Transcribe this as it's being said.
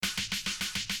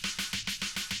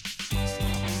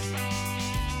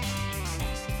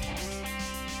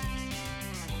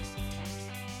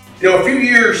A few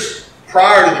years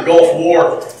prior to the Gulf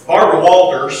War, Barbara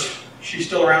Walters, she's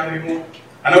still around anymore?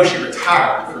 I know she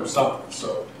retired from something,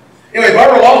 so. Anyway,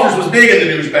 Barbara Walters was big in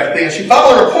the news back then. She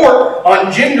filed a report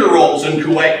on gender roles in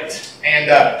Kuwait. And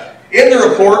in the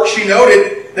report, she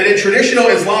noted that in traditional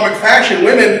Islamic fashion,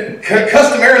 women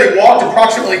customarily walked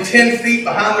approximately 10 feet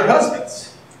behind their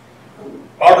husbands.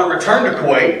 Barbara returned to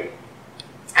Kuwait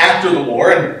after the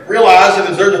war and realized and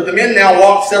observed that the men now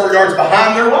walked several yards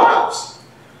behind their wives.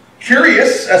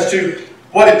 Curious as to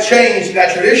what had changed in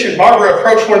that tradition, Barbara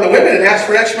approached one of the women and asked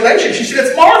for an explanation. She said,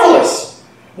 "It's marvelous.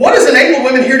 What has enabled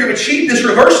women here to achieve this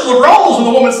reversal of roles?" And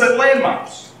the woman said,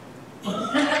 "Landmines."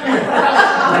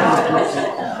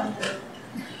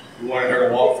 You wanted her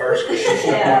to walk first?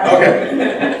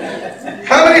 Okay.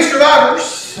 How many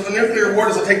survivors of the nuclear war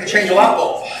does it take to change a light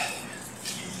bulb?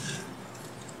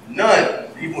 None.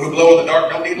 People who glow in the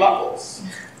dark don't need light bulbs.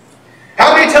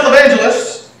 How many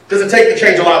televangelists does it take to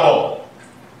change a light bulb?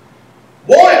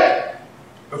 One.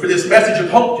 But for this message of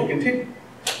hope to continue,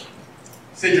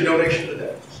 send your donation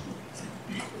today.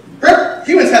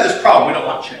 Humans have this problem. We don't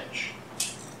like change.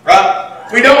 Right?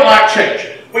 We don't like change.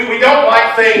 We don't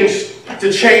like things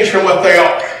to change from what they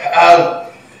are.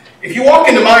 If you walk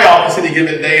into my office any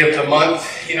given day of the month,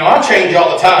 I change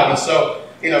all the time. And so,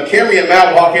 Camry and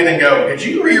Matt walk in and go, "Did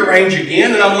you rearrange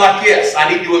again?" And I'm like, "Yes,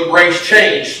 I need to embrace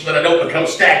change so that I don't become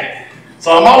stagnant."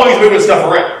 So I'm always moving stuff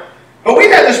around. But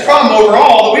we've had this problem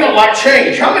overall that we don't like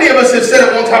change. How many of us have said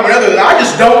at one time or another that I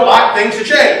just don't like things to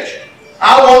change?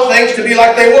 I want things to be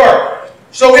like they were.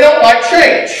 So we don't like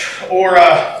change. Or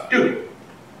do we?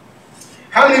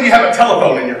 How many of you have a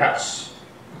telephone in your house?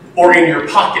 Or in your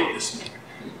pocket this morning?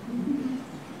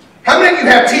 How many of you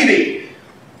have TV?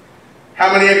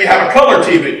 How many of you have a color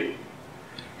TV?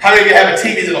 How many of you have a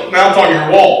TV that'll mount on your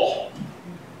wall?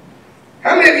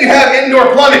 How many of you have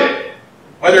indoor plumbing,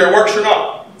 whether it works or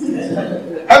not?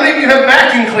 How many of you have a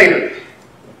vacuum cleaner?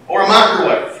 Or a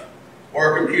microwave?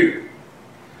 Or a computer?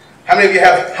 How many of you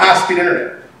have high-speed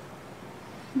internet?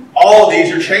 All of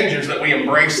these are changes that we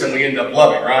embrace and we end up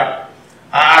loving, right?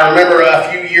 I remember a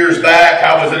few years back,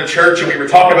 I was at a church and we were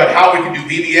talking about how we could do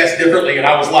VBS differently, and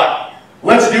I was like,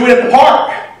 let's do it at the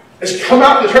park. Let's come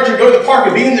out to the church and go to the park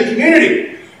and be in the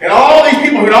community. And all these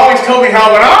people who'd always told me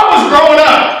how when I was growing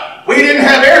up, we didn't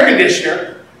have air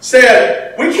conditioner,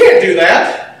 said, we can't do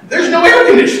that. There's no air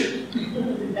conditioner.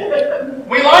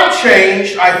 We like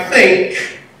change, I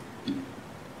think,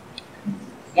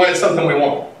 when it's something we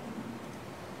want.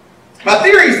 My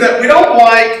theory is that we don't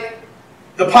like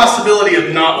the possibility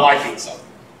of not liking something.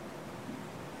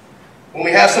 When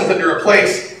we have something to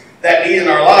replace that need in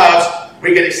our lives,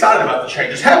 we get excited about the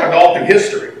change. It's happened all through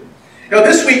history.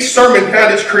 This week's sermon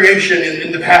found its creation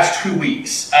in the past 2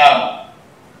 weeks. I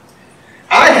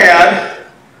had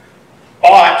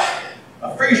bought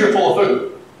a freezer full of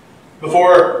food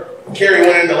before Carrie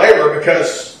went into labor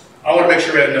because I wanted to make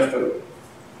sure we had enough food.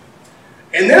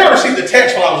 And then I received a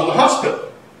text while I was in the hospital.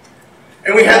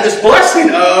 And we had this blessing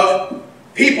of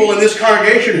people in this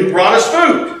congregation who brought us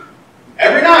food.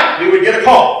 Every night we would get a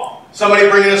call. Somebody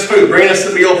bringing us food, bringing us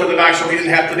the meal for the night so we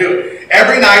didn't have to do it.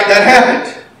 Every night that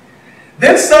happened.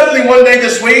 Then suddenly one day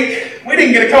this week, we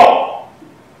didn't get a call.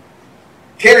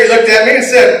 Carrie looked at me and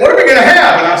said, "What are we going to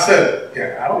have?" And I said,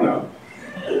 "Yeah, I don't know."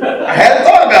 I hadn't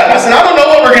thought about it. I said, "I don't know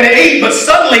what we're going to eat," but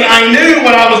suddenly I knew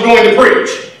what I was going to preach.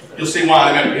 You'll see why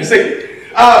in a minute. You see.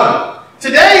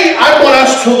 Today, I want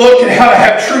us to look at how to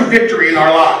have true victory in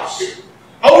our lives.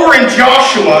 Over in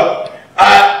Joshua,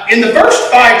 in the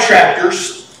first 5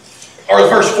 chapters, or the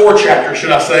first 4 chapters,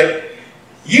 should I say,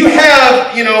 you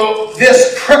have,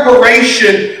 this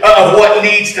preparation of what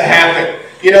needs to happen.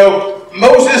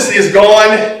 Moses is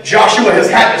gone. Joshua has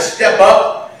had to step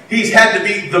up. He's had to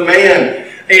be the man.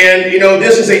 And,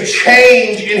 this is a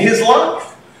change in his life.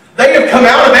 They have come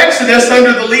out of Exodus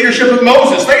under the leadership of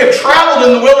Moses. They have traveled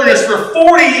in the wilderness for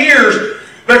 40 years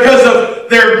because of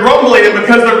their grumbling and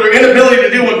because of their inability to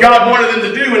do what God wanted them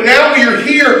to do. And now we are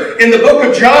here in the book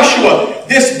of Joshua,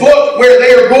 this book where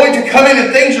they are going to come in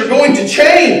and things are going to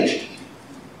change.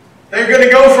 They're going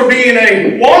to go from being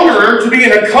a wanderer to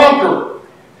being a conqueror.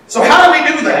 So how do we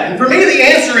do that? And for me, the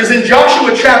answer is in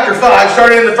Joshua chapter 5,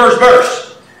 starting in the first verse.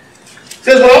 It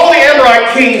says, when all the Amorite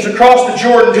kings across the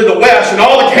Jordan to the west and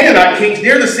all the Canaanite kings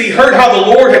near the sea heard how the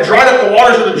Lord had dried up the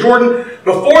waters of the Jordan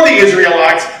before the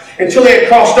Israelites until they had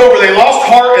crossed over, they lost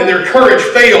heart and their courage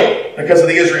failed because of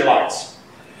the Israelites.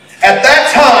 At that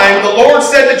time, the Lord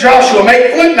said to Joshua,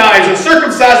 "Make flint knives and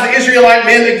circumcise the Israelite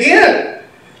men again."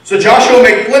 So Joshua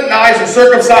made flint knives and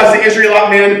circumcised the Israelite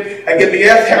men at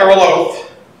Gibeath Haaraloth.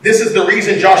 This is the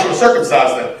reason Joshua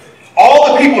circumcised them.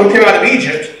 All the people who came out of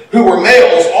Egypt who were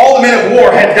males, all the men of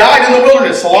war, had died in the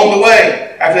wilderness along the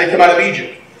way after they come out of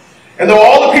Egypt. And though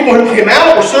all the people who came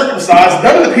out were circumcised,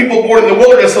 none of the people born in the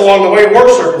wilderness along the way were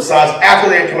circumcised after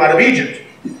they had come out of Egypt.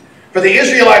 For the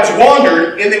Israelites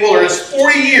wandered in the wilderness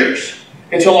 40 years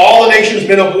until all the nations,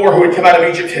 men of war who had come out of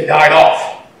Egypt had died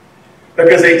off,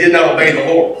 because they did not obey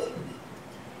the Lord.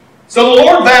 So the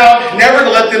Lord vowed never to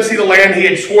let them see the land he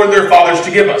had sworn their fathers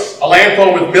to give us, a land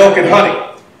flowing with milk and honey.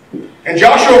 And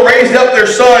Joshua raised up their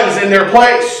sons in their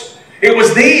place. It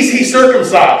was these he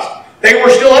circumcised. They were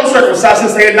still uncircumcised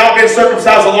since they had not been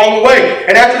circumcised along the way.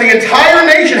 And after the entire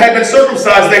nation had been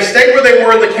circumcised, they stayed where they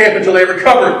were in the camp until they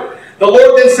recovered. The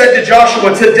Lord then said to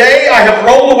Joshua, "Today I have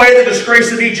rolled away the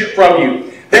disgrace of Egypt from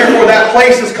you." Therefore that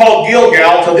place is called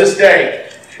Gilgal to this day.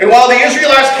 And while the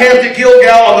Israelites camped at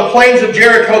Gilgal on the plains of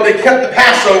Jericho, they kept the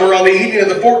Passover on the evening of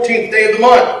the 14th day of the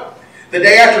month. The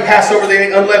day after Passover they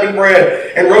ate unleavened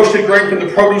bread and roasted grain from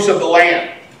the produce of the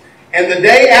land. And the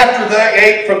day after they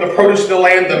ate from the produce of the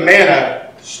land, the manna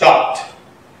stopped.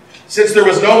 Since there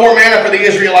was no more manna for the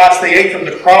Israelites, they ate from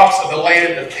the crops of the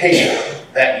land of Canaan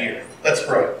that year. Let's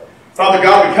pray. Father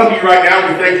God, we come to you right now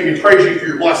and we thank you and praise you for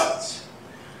your blessings.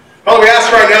 Father, we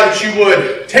ask right now that you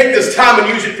would take this time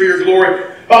and use it for your glory.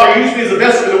 Father, use me as a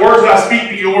vessel for the words that I speak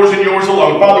be yours and yours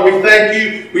alone. Father, we thank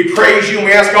you, we praise you, and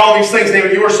we ask all these things in the name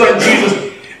of your Son,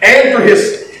 Jesus, and for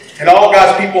his sake. And all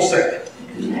God's people said,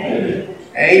 Amen.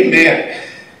 Amen.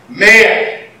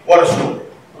 Man, what a story.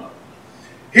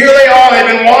 Here they are,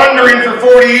 they've been wandering for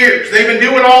 40 years. They've been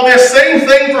doing all this same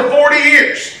thing for 40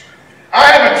 years. I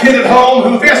have a kid at home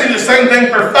who thinks he does the same thing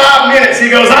for 5 minutes. He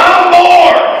goes, "I'm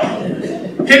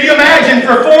bored." Can you imagine,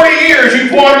 for 40 years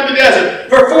you've wandered the desert.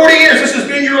 For 40 years this has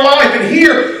been your life. And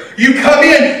here you come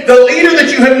in, the leader that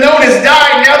you have known has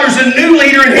died. Now there's a new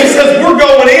leader and he says, "We're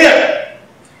going in.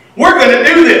 We're going to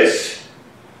do this.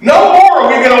 No more are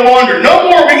we going to wander. No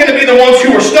more are we going to be the ones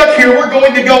who are stuck here. We're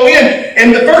going to go in."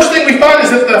 And the first thing we find is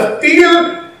that the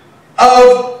fear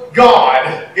of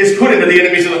God is put into the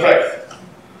enemies of the faith.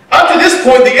 Up to this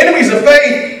point, the enemies of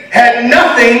faith had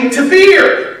nothing to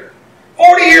fear.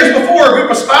 40 years before, a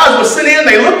group of spies was sent in.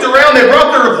 They looked around, they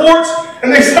brought their reports,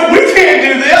 and they said, "We can't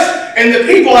do this." And the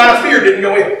people, out of fear, didn't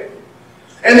go in.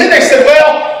 And then they said,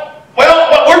 well,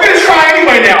 we're going to try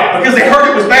anyway now, because they heard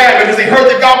it was bad, because they heard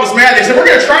that God was mad. They said, "We're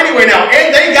going to try anyway now."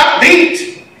 And they got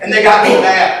beat, and they got beat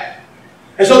bad.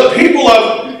 And so the people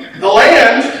of the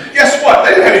land, guess what?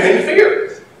 They didn't have anything to fear.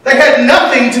 They had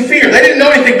nothing to fear. They didn't know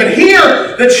anything. But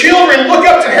here, the children look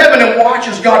up to heaven and watch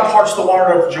as God parts the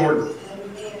water of Jordan.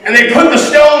 And they put the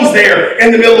stones there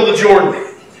in the middle of the Jordan.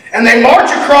 And they march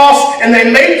across, and they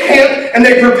make camp, and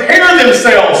they prepare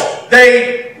themselves.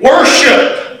 They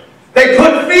worship. They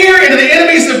put fear into the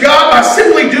enemies of God by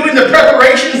simply doing the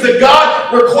preparations that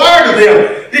God required of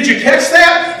them. Did you catch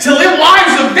that? To live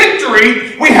lives of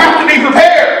victory, we have to be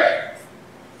prepared.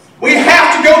 We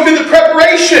have to go through the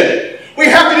preparation. We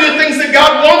have to do the things that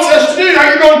God wants us to do. Now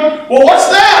you're going, "Well, what's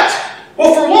that?"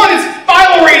 Well, for one, it's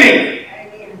Bible reading.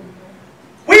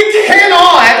 We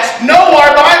cannot know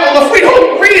our Bible if we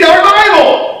don't read our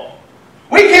Bible.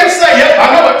 We can't say, "Yep,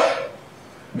 I know it."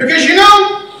 Because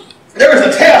there was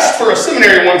a test for a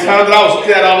seminary one time that I was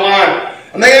looking at online.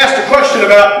 And they asked a question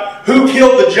about who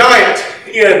killed the giant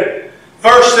in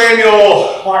 1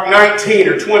 Samuel 19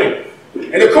 or 20.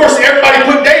 And of course, everybody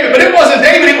put David, but it wasn't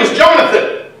David, it was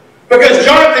Jonathan. Because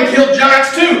Jonathan killed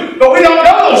giants too. But we don't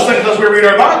know those things unless we read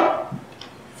our Bible.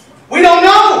 We don't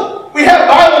know. We have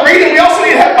Bible reading. We also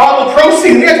need to have Bible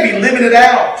proceeding. We have to be living it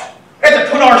out. We have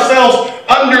to put ourselves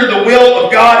under the will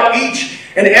of God each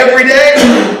and every day.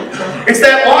 It's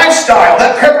that lifestyle,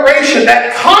 that preparation,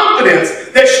 that confidence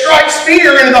that strikes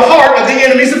fear into the heart of the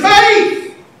enemies of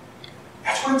faith.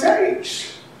 That's what it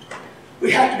takes.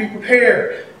 We have to be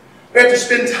prepared. We have to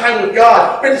spend time with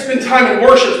God. We have to spend time in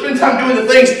worship, spend time doing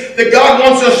the things that God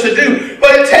wants us to do.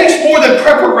 But it takes more than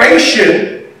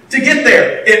preparation to get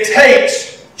there. It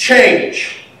takes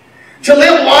change. To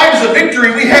live lives of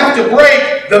victory, we have to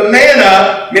break the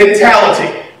manna mentality.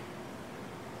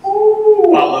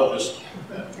 Ooh, I love this.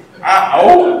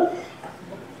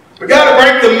 We got to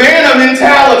break the manna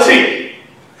mentality.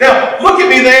 Now, look at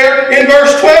me there in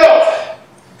verse 12.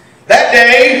 That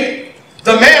day,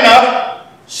 the manna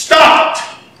stopped.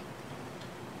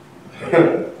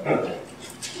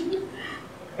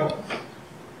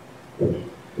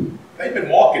 They've been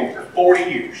walking for 40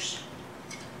 years.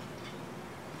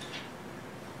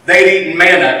 They'd eaten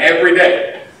manna every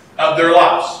day of their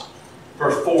lives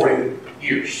for 40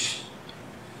 years.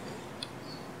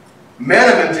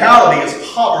 Manna mentality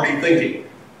is poverty thinking.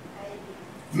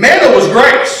 Manna was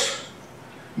grace.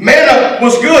 Manna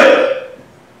was good.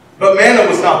 But manna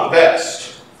was not the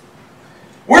best.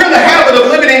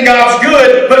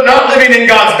 operating in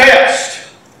God's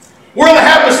best. We're in the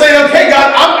habit of saying, okay,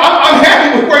 God, I'm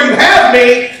happy with where you have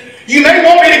me. You may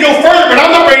want me to go further, but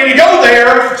I'm not ready to go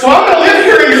there. So I'm going to live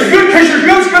here and you're good because your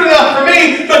good's good enough for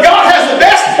me. But God has the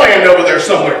best planned over there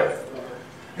somewhere.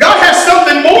 God has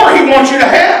something more He wants you to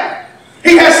have.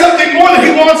 He has something more that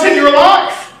He wants in your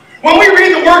life. When we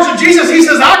read the words of Jesus, He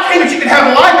says, I came that you can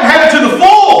have life and have it to the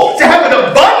full, to have it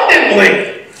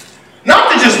abundantly.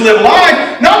 Not to just live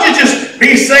life, not to just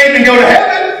be saved and go to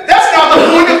heaven. That's not the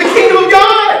point of the kingdom of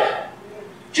God.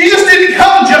 Jesus didn't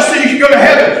come just so you could go to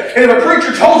heaven. And if a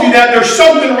preacher told you that, there's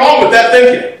something wrong with that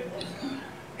thinking.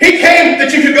 He came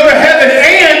that you could go to heaven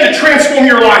and to transform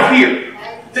your life here,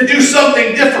 to do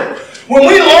something different. When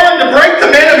we learn to break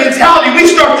the man mentality, we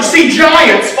start to see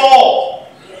giants fall.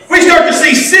 We start to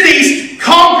see cities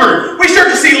conquered. We start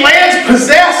to see lands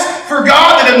possessed for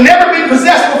God that have never been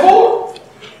possessed before.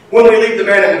 When we leave the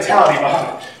manna mentality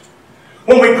behind.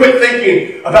 When we quit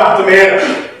thinking about the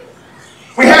manna.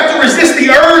 We have to resist the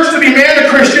urge to be manna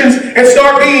Christians and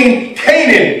start being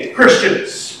Canaan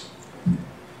Christians.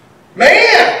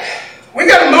 Man, we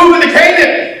got to move into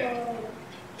Canaan.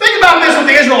 Think about this with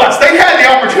the Israelites. They had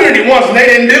the opportunity once and they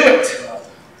didn't do it.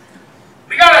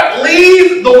 We got to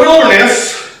leave the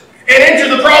wilderness and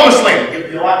enter the promised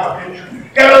land. You like my picture?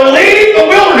 Got to leave the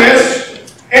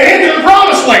wilderness and enter the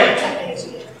promised land.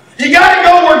 You got to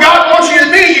go where God wants you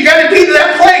to be. You got to be to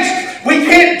that place. We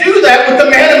can't do that with the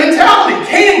manna mentality.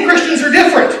 Canaan Christians are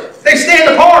different. They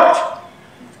stand apart.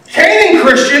 Canaan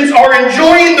Christians are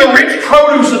enjoying the rich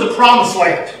produce of the promised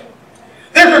land.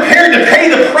 They're prepared to pay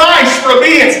the price for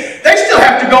obedience. They still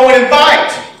have to go in and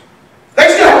fight. They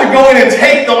still have to go in and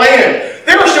take the land.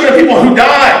 There are so many people who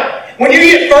die. When you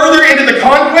get further into the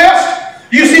conquest,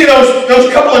 you see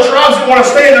those couple of tribes that want to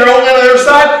stay in their own land on the other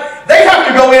side. They have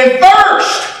to go in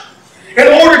first in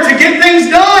order to get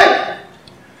things done.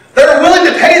 They're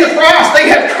willing to pay the price. They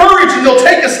have courage and they'll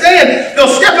take a stand. They'll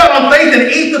step out on faith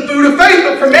and eat the food of faith.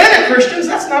 But for manna Christians,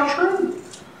 that's not true.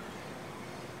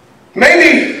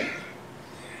 Maybe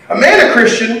a manna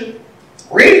Christian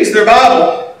reads their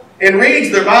Bible and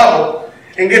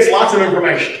gets lots of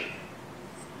information.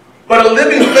 But a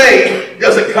living faith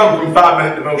doesn't come from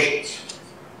 5-minute devotions.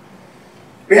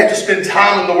 We have to spend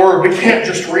time in the Word. We can't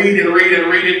just read and read and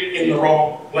read it in the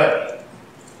wrong way.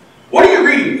 What are you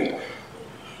reading for?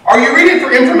 Are you reading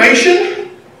for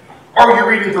information? Or are you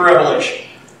reading for revelation?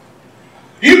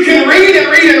 You can read and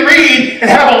read and read and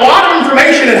have a lot of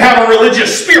information and have a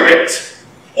religious spirit.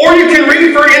 Or you can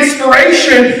read for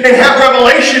inspiration and have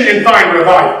revelation and find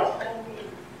revival.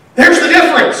 There's the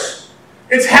difference.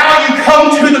 It's how you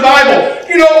come to the Bible.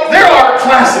 You know, there are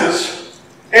classes,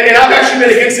 and I've actually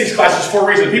been against these classes for a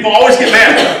reason. People always get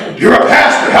mad. You're a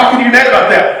pastor. How can you be mad about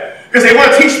that? Because they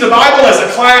want to teach the Bible as a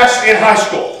class in high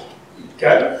school.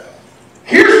 Okay?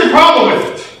 Here's the problem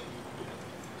with it.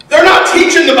 They're not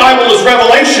teaching the Bible as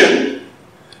revelation.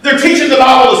 They're teaching the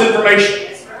Bible as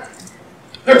information.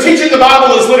 They're teaching the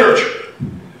Bible as literature.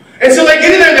 And so they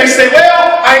get in there and they say,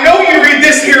 well, I know you read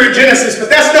this here in Genesis, but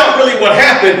that's not really what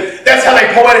happened. That's how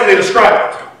they poetically describe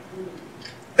it.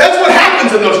 That's what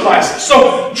happens in those classes.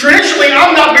 So traditionally,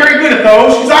 I'm not very good at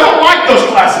those because I don't like those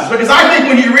classes. Because I think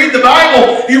when you read the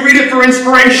Bible, you read it for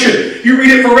inspiration. You read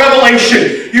it for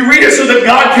revelation. You read it so that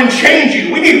God can change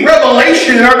you. We need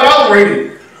revelation in our Bible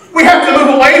reading. We have to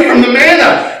move away from the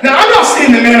manna. Now, I'm not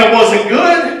saying the manna wasn't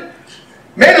good.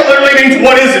 Manna literally means,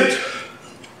 what is it?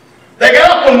 They got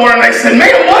up one morning and they said,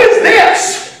 man, what is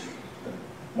this?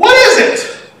 What is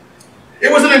it?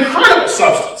 It was an incredible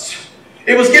substance.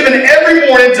 It was given every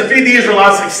morning to feed the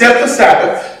Israelites except the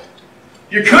Sabbath.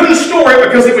 You couldn't store it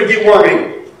because it would get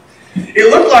wormy.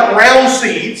 It looked like round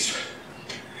seeds.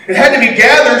 It had to be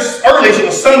gathered early so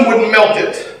the sun wouldn't melt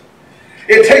it.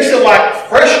 It tasted like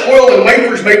fresh oil and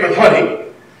wafers made with honey.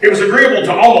 It was agreeable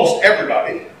to almost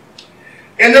everybody.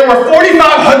 And there were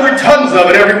 4,500 tons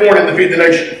of it every morning to feed the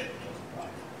nation.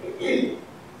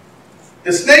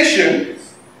 This nation,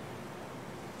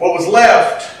 what was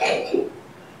left,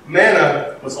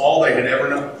 manna was all they had ever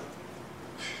known.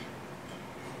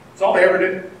 It's all they ever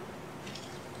did.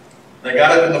 They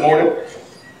got up in the morning,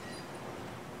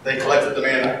 they collected the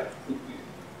manna,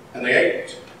 and they ate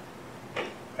it.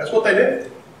 That's what they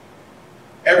did.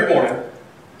 Every morning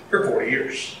for 40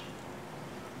 years.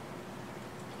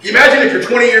 Can you imagine if you're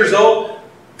 20 years old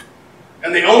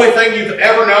and the only thing you've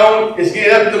ever known is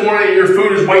get up in the morning and your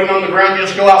food is waiting on the ground, you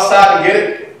just go outside and get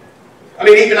it? I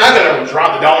mean, even I got to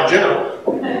drive the Dollar General.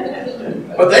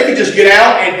 But they could just get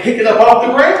out and pick it up off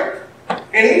the ground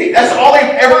and eat it. That's all they've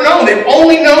ever known. They've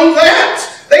only known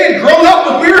that. They had grown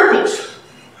up with miracles.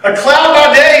 A cloud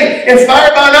by day day and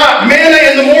fire by night,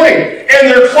 manna in the morning. And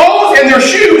their clothes and their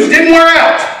shoes didn't wear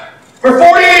out for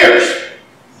 40 years.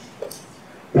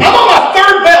 I'm on my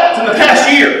third belt in the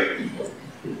past year.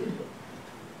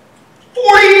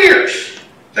 40 years.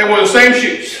 They wore the same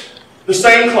shoes, the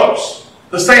same clothes,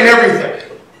 the same everything.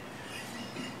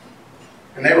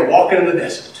 And they were walking in the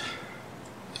desert.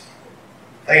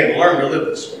 They had learned to live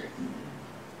this way.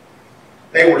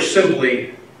 They were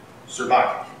simply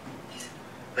surviving.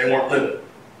 They weren't living.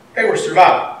 They were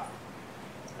surviving.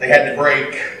 They had to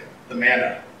break the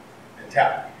manna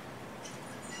mentality.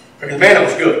 Because manna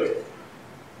was good.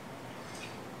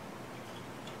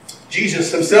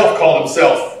 Jesus himself called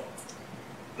himself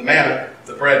the manna,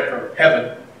 the bread from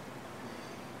heaven.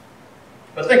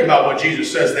 But think about what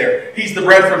Jesus says there. He's the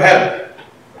bread from heaven.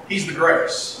 He's the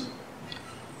grace.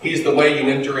 He's the way you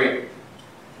enter in.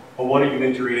 But what are you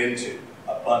entering into?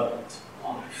 Abundant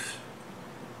life.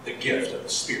 The gift of the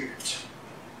Spirit.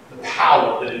 The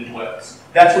power that indwells.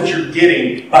 That's what you're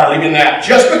getting by leaving that.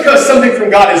 Just because something from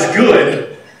God is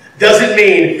good doesn't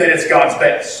mean that it's God's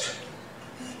best.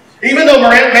 Even though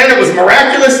manna was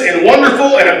miraculous and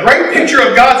wonderful and a great picture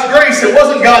of God's grace, it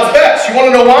wasn't God's best. You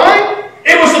want to know why?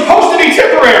 It was supposed to be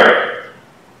temporary.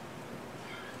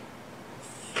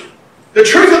 The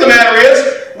truth of the matter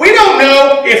is, we don't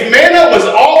know if manna was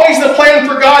always the plan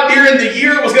for God during the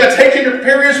year it was going to take him to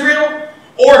prepare Israel,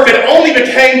 or if it only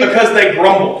became because they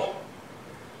grumbled.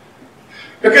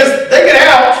 Because they get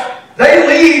out, they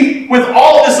leave with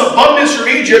all of this abundance from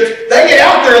Egypt, they get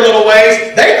out there a little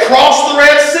ways, they cross the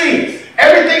Red Sea.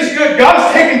 Everything's good,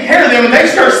 God's taking care of them, and they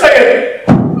start saying,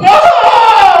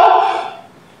 "Oh!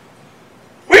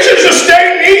 We should just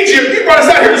stay in Egypt. You brought us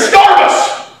out here to starve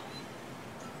us."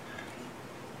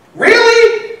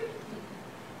 Really?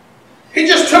 He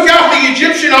just took out the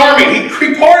Egyptian army.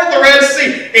 He parted the Red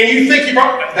Sea. And you think he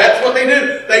brought... That's what they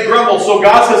do. They grumbled. So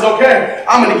God says, okay,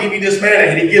 I'm going to give you this manna.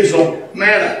 And he gives them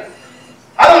manna.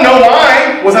 I don't know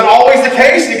why. Was that always the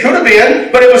case? It could have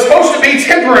been. But it was supposed to be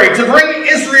temporary. To bring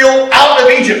Israel out of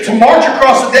Egypt. To march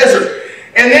across the desert.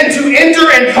 And then to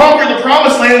enter and conquer the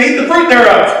promised land and eat the fruit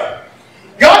thereof.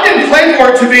 God didn't plan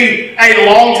for it to be a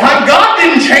long time. God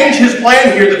didn't change his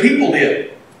plan here. The people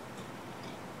did.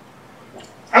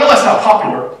 I know that's not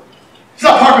popular. It's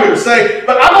not popular to say,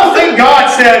 but I don't think God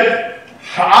said,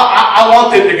 I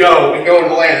want them to go into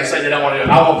the land and say they don't want to do it.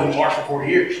 I want them to march for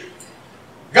 40 years.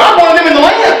 God wanted them in the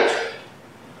land.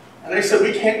 And they said,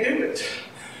 we can't do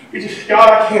it. God,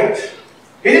 I can't.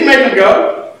 He didn't make them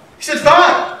go. He said,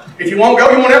 fine. If you won't go,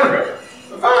 you won't ever go.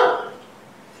 But fine.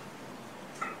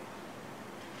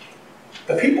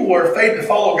 The people were afraid to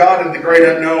follow God in the great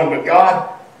unknown, but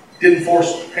God didn't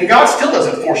force, and God still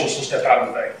doesn't force us to step out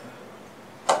in faith.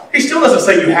 He still doesn't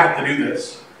say you have to do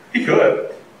this. He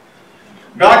could.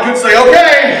 God could say,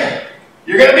 okay,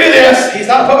 you're going to do this. He's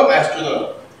not a puppet master,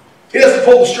 though. He doesn't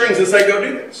pull the strings and say, go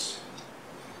do this.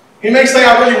 He may say,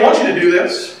 I really want you to do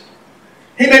this.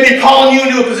 He may be calling you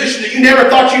into a position that you never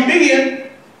thought you'd be in.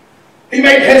 He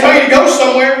may tell you to go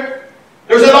somewhere.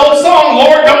 There's an old song,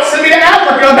 Lord, don't send me to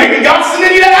Africa. Maybe God's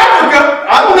sending you to Africa.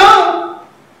 I don't know.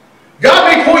 God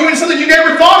may pull you into something you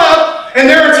never thought of, and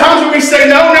there are times when we say,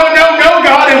 no, no, no, no,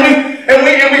 God, and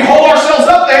we hold ourselves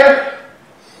up there.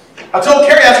 I told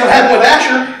Carrie that's what happened with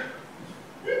Asher.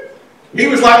 He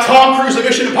was like Tom Cruise in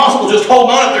Mission Impossible, just holding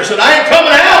on up there, said, I ain't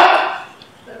coming out.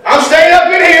 I'm staying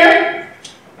up in here.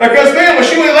 Because, man, when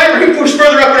she went in labor, he pushed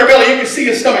further up in her belly. You could see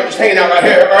his stomach just hanging out right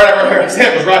here, right over here. His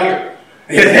head was right here.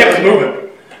 His head was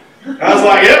moving. I was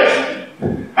like, yep,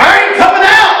 I ain't coming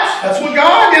out. That's what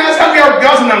God did. That's how we are with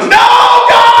God sometimes. No,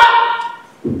 God!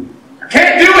 I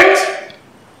can't do it.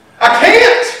 I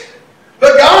can't.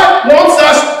 But God wants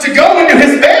us to go into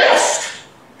his best.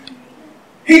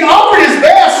 He offered his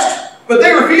best, but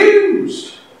they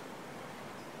refused.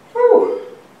 Whew.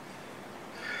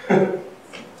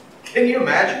 Can you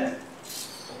imagine?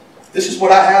 This is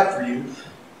what I have for you.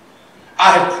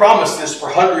 I have promised this for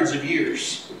hundreds of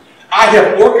years. I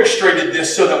have orchestrated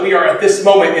this so that we are at this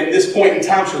moment, in this point in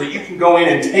time, so that you can go in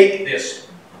and take this.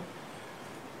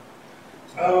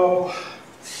 Oh,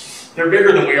 they're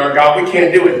bigger than we are, God. We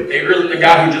can't do it. Bigger than the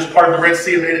guy who just parted the Red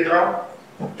Sea and made it dry?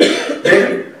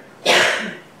 Bigger.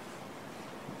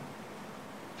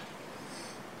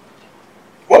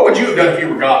 What would you have done if you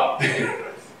were God?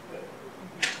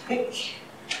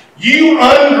 You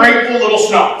ungrateful little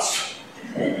snots.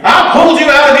 I pulled you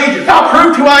out of Egypt. I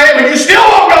proved who I am, and you still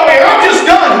won't go in. I'm just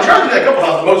done. He tried to do that a couple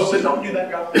times. Moses said, don't do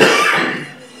that, God.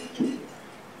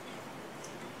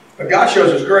 But God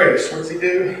shows his grace. What does he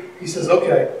do? He says,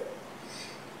 okay.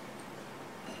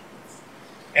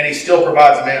 And he still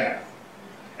provides manna.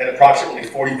 at approximately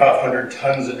 4,500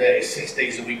 tons a day, 6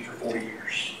 days a week for 40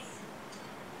 years.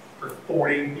 For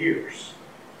 40 years.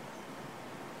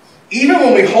 Even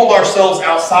when we hold ourselves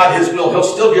outside His will, He'll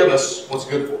still give us what's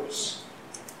good for us.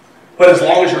 But as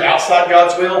long as you're outside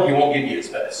God's will, He won't give you His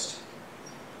best.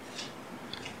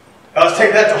 Now let's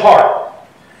take that to heart.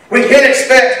 We can't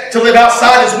expect to live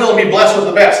outside His will and be blessed with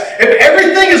the best. If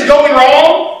everything is going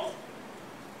wrong,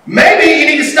 maybe you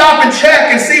need to stop and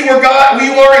check and see where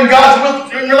you are in God's will,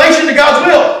 in relation to God's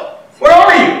will. Where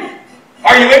are you?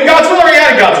 Are you in God's will or are you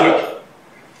out of God's will?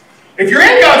 If you're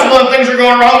in God's will and things are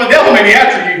going wrong, the devil may be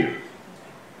after you.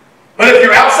 But if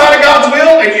you're outside of God's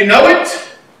will and you know it,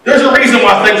 there's a reason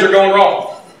why things are going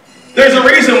wrong. There's a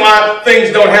reason why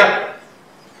things don't happen.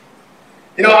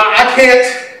 You know, I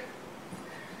can't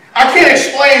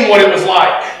explain what it was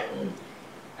like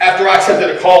after I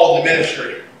accepted a call in the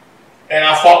ministry and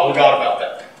I fought with God about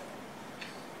that.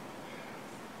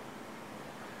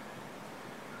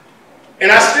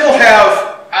 And I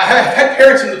have had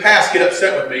parents in the past get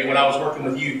upset with me when I was working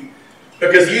with youth,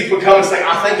 because youth would come and say,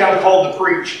 I think I'm called to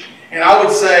preach. And I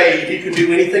would say, if you can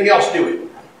do anything else, do it.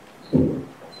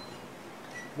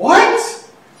 What?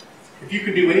 If you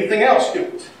can do anything else, do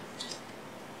it.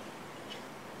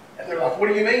 And they're like, what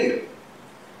do you mean?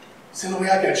 It's the only way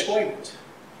I can explain it.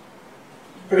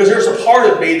 Because there's a part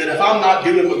of me that if I'm not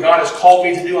doing what God has called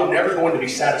me to do, I'm never going to be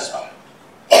satisfied.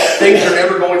 Things are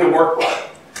never going to work right.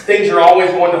 Things are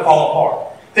always going to fall apart.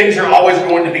 Things are always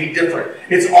going to be different.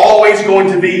 It's always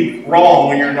going to be wrong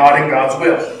when you're not in God's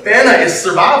will. Manna is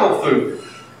survival food.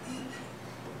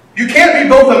 You can't be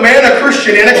both a manna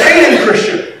Christian and a Canaan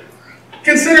Christian.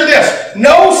 Consider this.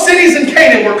 No cities in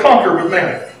Canaan were conquered with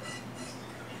manna.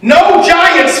 No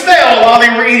giants fell while they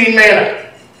were eating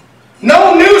manna.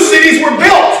 No new cities were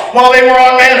built while they were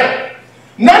on manna.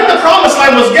 None of the promised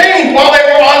land was gained while they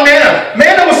were on manna.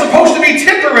 Manna was supposed to be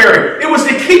temporary. It was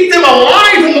to keep them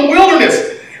alive in the wilderness.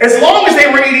 As long as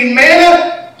they were eating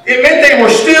manna, it meant they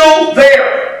were still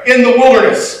there in the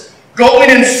wilderness, going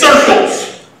in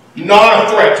circles, not a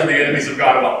threat to the enemies of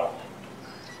God at all.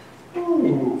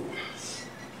 Ooh.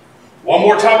 One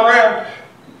more time around.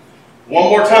 One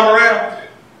more time around.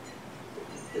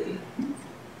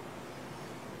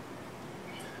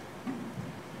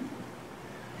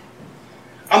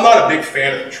 I'm not a big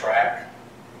fan of the track,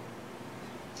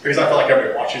 because I feel like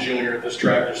everybody watches you when you're at this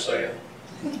track, just saying.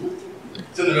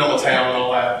 It's in the middle of town and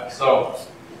all that. So,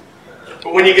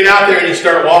 but when you get out there and you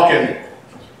start walking,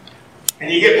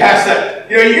 and you get past that,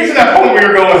 you get to that point where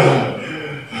you're going,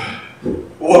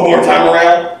 one more time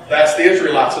around. That's the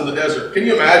Israelites in the desert. Can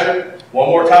you imagine? One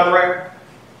more time around.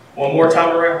 One more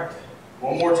time around.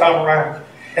 One more time around.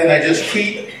 And they just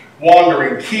keep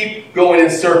wandering, keep going in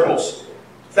circles.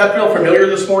 Does that feel familiar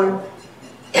this morning?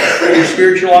 In your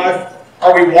spiritual life?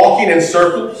 Are we walking in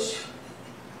circles?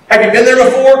 Have you been there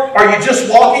before? Are you just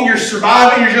walking, you're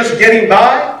surviving, you're just getting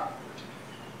by?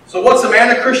 So what's a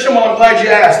manna Christian? Well, I'm glad you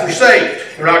asked. They're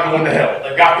saved. They're not going to hell.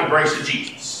 They've got the grace of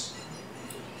Jesus.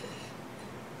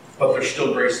 But there's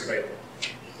still grace available.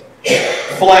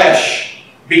 Flesh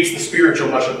beats the spiritual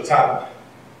much of the time.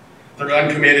 They're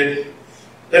uncommitted.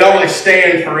 They don't really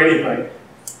stand for anything.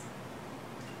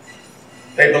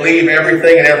 They believe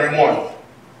everything and everyone.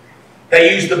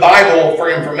 They use the Bible for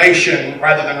information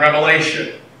rather than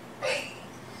revelation.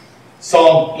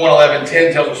 Psalm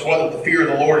 111:10 tells us that the fear of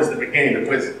the Lord is the beginning of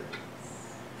wisdom.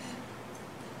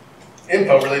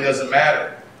 Info really doesn't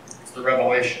matter. It's the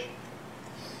revelation.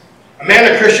 A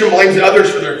manna Christian blames others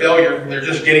for their failure. They're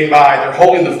just getting by. They're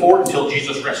holding the fort until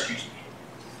Jesus rescues me.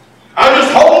 I'm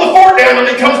just holding the fort down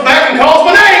until He comes back and calls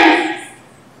my name.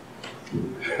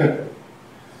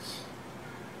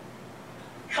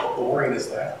 How boring is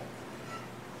that?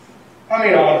 I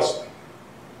mean, honestly.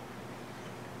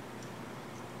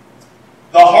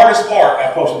 The hardest part,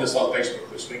 I posted this on Facebook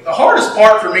this week, the hardest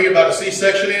part for me about a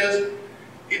C-section is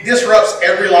it disrupts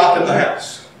every life in the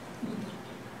house.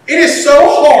 It is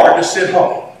so hard to sit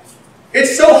home.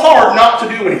 It's so hard not to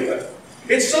do anything.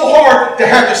 It's so hard to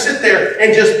have to sit there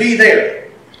and just be there.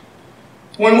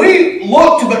 When we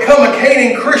look to become a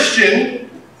Canaan Christian,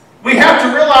 we have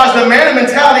to realize the manna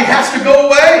mentality has to go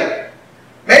away.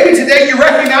 Maybe today you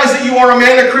recognize that you are a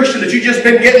manna Christian, that you've just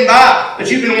been getting by,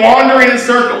 that you've been wandering in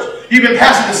circles. You've been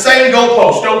passing the same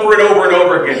goalpost over and over and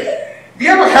over again. Have you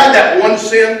ever had that one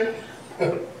sin?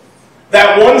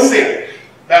 That one sin.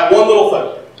 That one little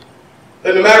thing.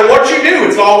 That no matter what you do,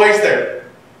 it's always there.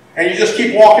 And you just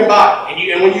keep walking by.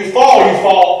 And when you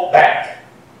fall back.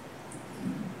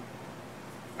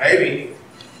 Maybe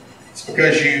it's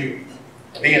because you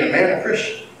being a manna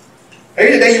Christian.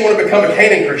 Maybe today you want to become a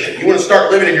Canaan Christian. You want to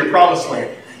start living in your promised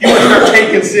land. You want to start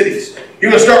taking cities. You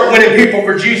want to start winning people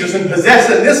for Jesus and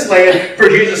possessing this land for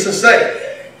Jesus' sake.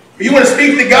 You want to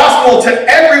speak the gospel to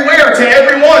everywhere, to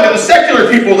everyone, to the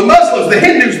secular people, the Muslims, the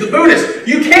Hindus, the Buddhists.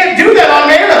 You can't do that on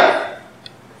manna.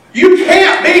 You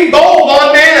can't be bold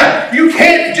on manna. You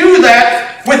can't do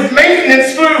that with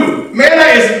maintenance food.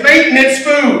 Manna is maintenance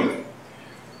food.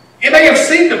 It may have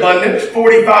seemed abundant,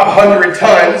 4,500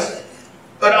 tons,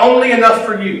 but only enough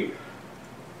for you.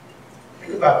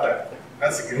 Think about that.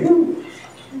 That's a good one.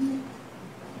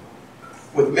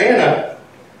 With manna,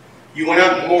 you went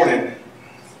out in the morning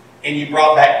and you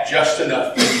brought back just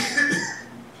enough for you.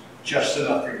 Just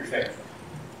enough for your family.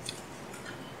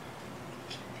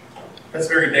 That's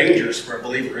very dangerous for a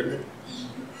believer, isn't it?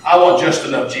 I want just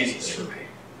enough Jesus for me.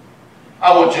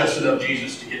 I want just enough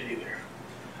Jesus to get me there.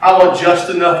 I want just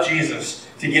enough Jesus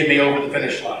to get me over the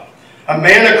finish line. A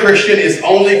manna Christian is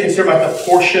only concerned about the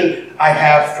portion I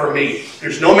have for me.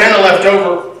 There's no manna left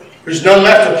over. There's none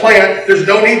left to plant. There's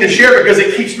no need to share because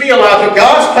it keeps me alive. But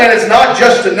God's plan is not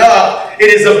just enough. It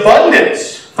is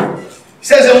abundance. It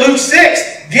says in Luke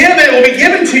 6, give and it will be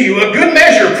given to you, a good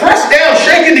measure, pressed down,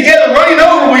 shaken together, running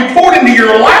over, will be poured into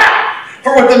your lap.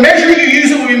 For with the measure you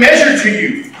use, it will be measured to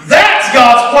you. That's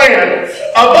God's plan.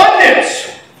 Abundance.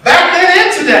 Back then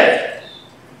and today.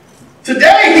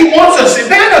 Today, He wants us. If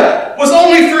manna was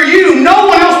only for you, no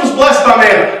one else was blessed by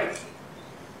manna.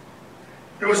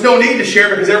 There was no need to share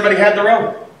because everybody had their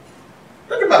own.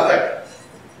 Think about that.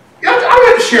 I don't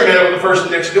have to share manna with the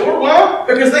person next door. Why?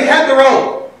 Because they had their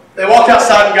own. They walked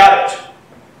outside and got it.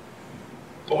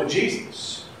 But with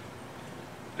Jesus,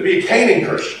 to be a Canaan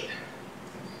Christian,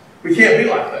 we can't be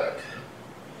like that.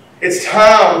 It's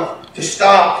time to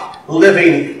stop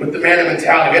living with the manna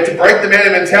mentality. We have to break the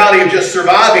manna mentality of just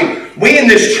surviving. We in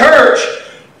this church,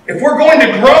 if we're going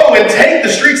to grow and take the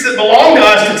streets that belong to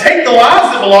us, to take the lives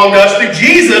that belong to us through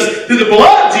Jesus, through the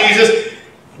blood of Jesus,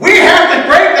 we have to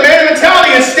break the manna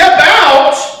mentality and step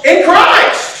out in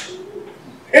Christ.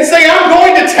 And say, I'm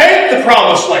going to take the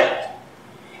promised land.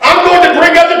 I'm going to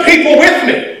bring other people with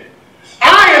me.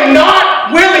 I am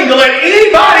not willing to let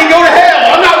anybody go to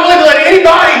hell. I'm not willing to let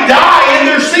anybody die in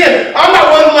their sin. I'm not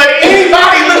willing to let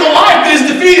anybody live a life that is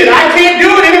defeated. I can't do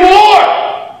it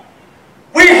anymore.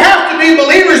 We have to be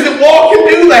believers that walk and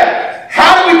do that.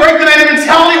 How do we break the manna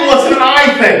mentality? Well, it's an I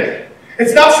thing.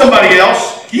 It's not somebody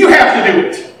else. You have to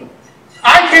do it.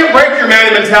 I can't break your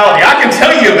manna mentality. I can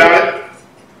tell you about it.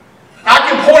 I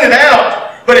can point it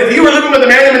out. But if you were living with the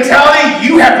manna mentality,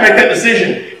 you have to make that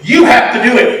decision. You have to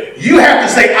do it. You have to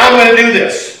say, I'm going to do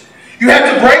this. You have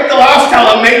to break the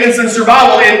lifestyle of maintenance and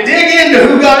survival and dig into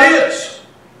who God is.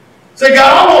 Say, God,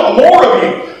 I want more of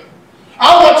you.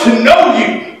 I want to know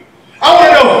you. I want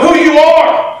to know who you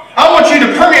are. I want you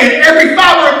to permeate every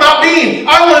fiber of my being.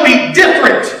 I want to be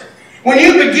different. When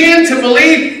you begin to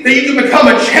believe that you can become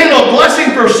a channel of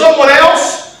blessing for someone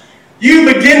else,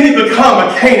 you begin to become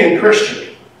a Canaan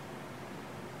Christian.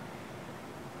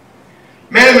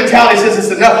 Manna mentality says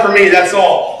it's enough for me, that's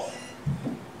all.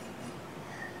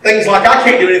 Things like I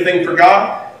can't do anything for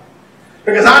God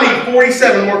because I need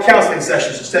 47 more counseling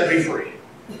sessions to set me free.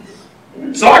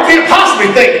 So I can't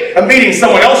possibly think of meeting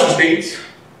someone else's needs.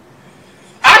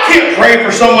 I can't pray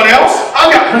for someone else.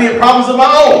 I've got plenty of problems of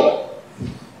my own.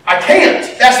 I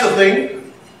can't. That's the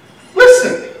thing.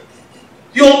 Listen.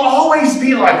 You'll always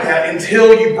be like that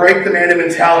until you break the manna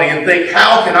mentality and think,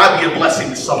 how can I be a blessing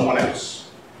to someone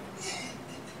else?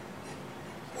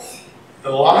 The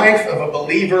life of a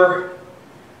believer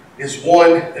is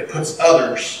one that puts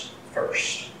others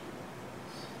first.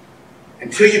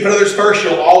 Until you put others first,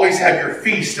 you'll always have your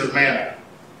feast of manna.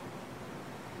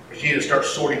 But you need to start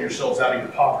sorting yourselves out of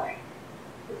your poverty.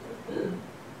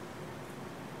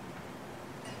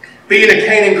 Being a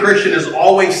Canaan Christian is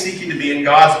always seeking to be in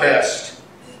God's best,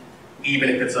 even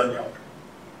if it's uncomfortable.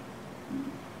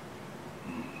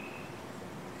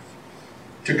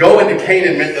 To go into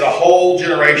Canaan meant that a whole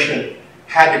generation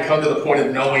had to come to the point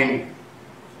of knowing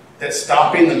that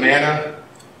stopping the manna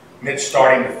meant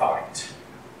starting to fight.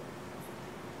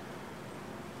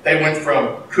 They went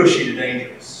from cushy to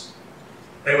dangerous.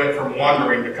 They went from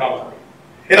wandering to conquering.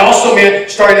 It also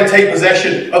meant starting to take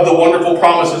possession of the wonderful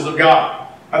promises of God.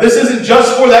 Now, this isn't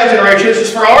just for that generation, it's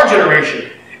just for our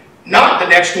generation. Not the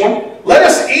next one. Let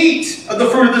us eat of the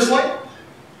fruit of this land.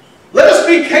 Let us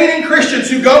be Canaan Christians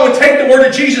who go and take the word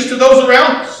of Jesus to those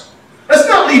around us. Let's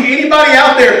not leave anybody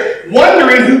out there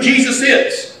wondering who Jesus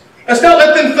is. Let's not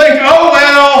let them think, oh,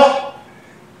 well,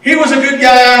 he was a good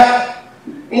guy.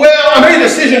 Well, I made a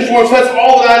decision for him, so that's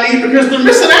all that I need, because they're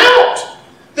missing out.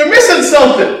 They're missing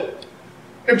something.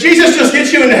 If Jesus just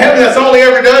gets you into heaven, that's all he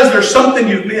ever does, there's something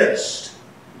you've missed.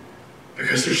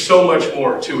 Because there's so much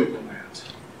more to it than that.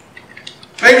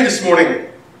 Maybe this morning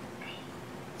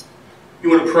you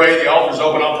want to pray. The altar's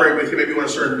open. I'll pray with you. Maybe you want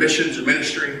to serve missions or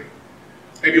ministry.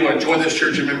 Maybe you want to join this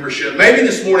church in membership. Maybe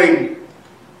this morning,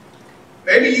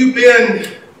 maybe you've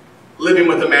been living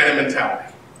with a man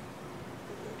mentality.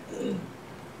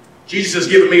 Jesus has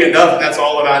given me enough, and that's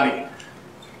all that I need.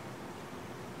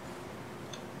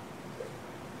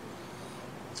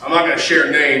 I'm not going to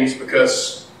share names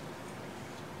because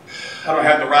I don't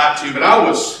have the right to, but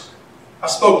I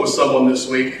spoke with someone this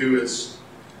week who is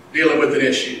dealing with an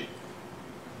issue.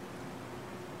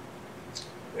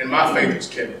 And my faith was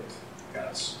kindled,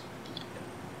 guys.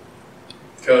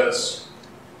 Because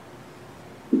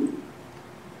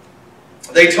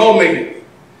they told me,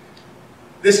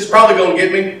 this is probably going to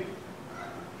get me,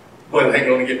 but it ain't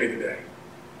going to get me today.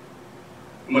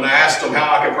 And when I asked them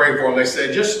how I could pray for them, they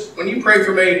said, just when you pray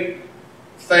for me,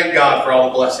 thank God for all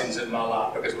the blessings in my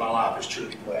life, because my life is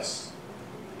truly blessed.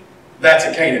 That's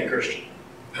a Canaan Christian.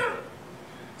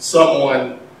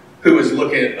 Someone who is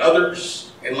looking at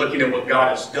others and looking at what God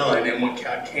has done and what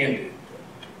God can do,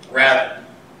 rather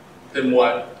than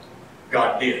what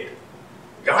God did.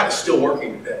 God is still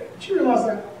working today. Did you realize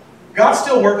that? God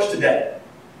still works today.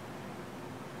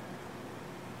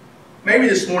 Maybe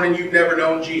this morning you've never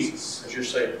known Jesus as your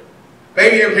Savior.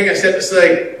 Maybe you never taken a step to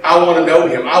say, I want to know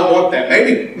Him. I want that.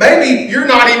 Maybe you're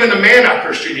not even a man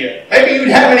Christian yet. Maybe you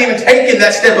haven't even taken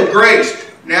that step of grace.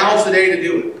 Now's the day to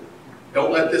do it.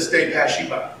 Don't let this day pass you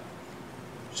by.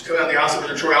 Just come down the aisle and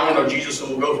say, Troy, I want to know Jesus, and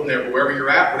we'll go from there. But wherever you're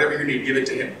at, whatever you need, give it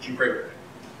to Him. Would you pray with me?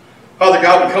 Father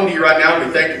God, we come to you right now and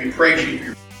we thank you, we praise you for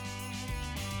your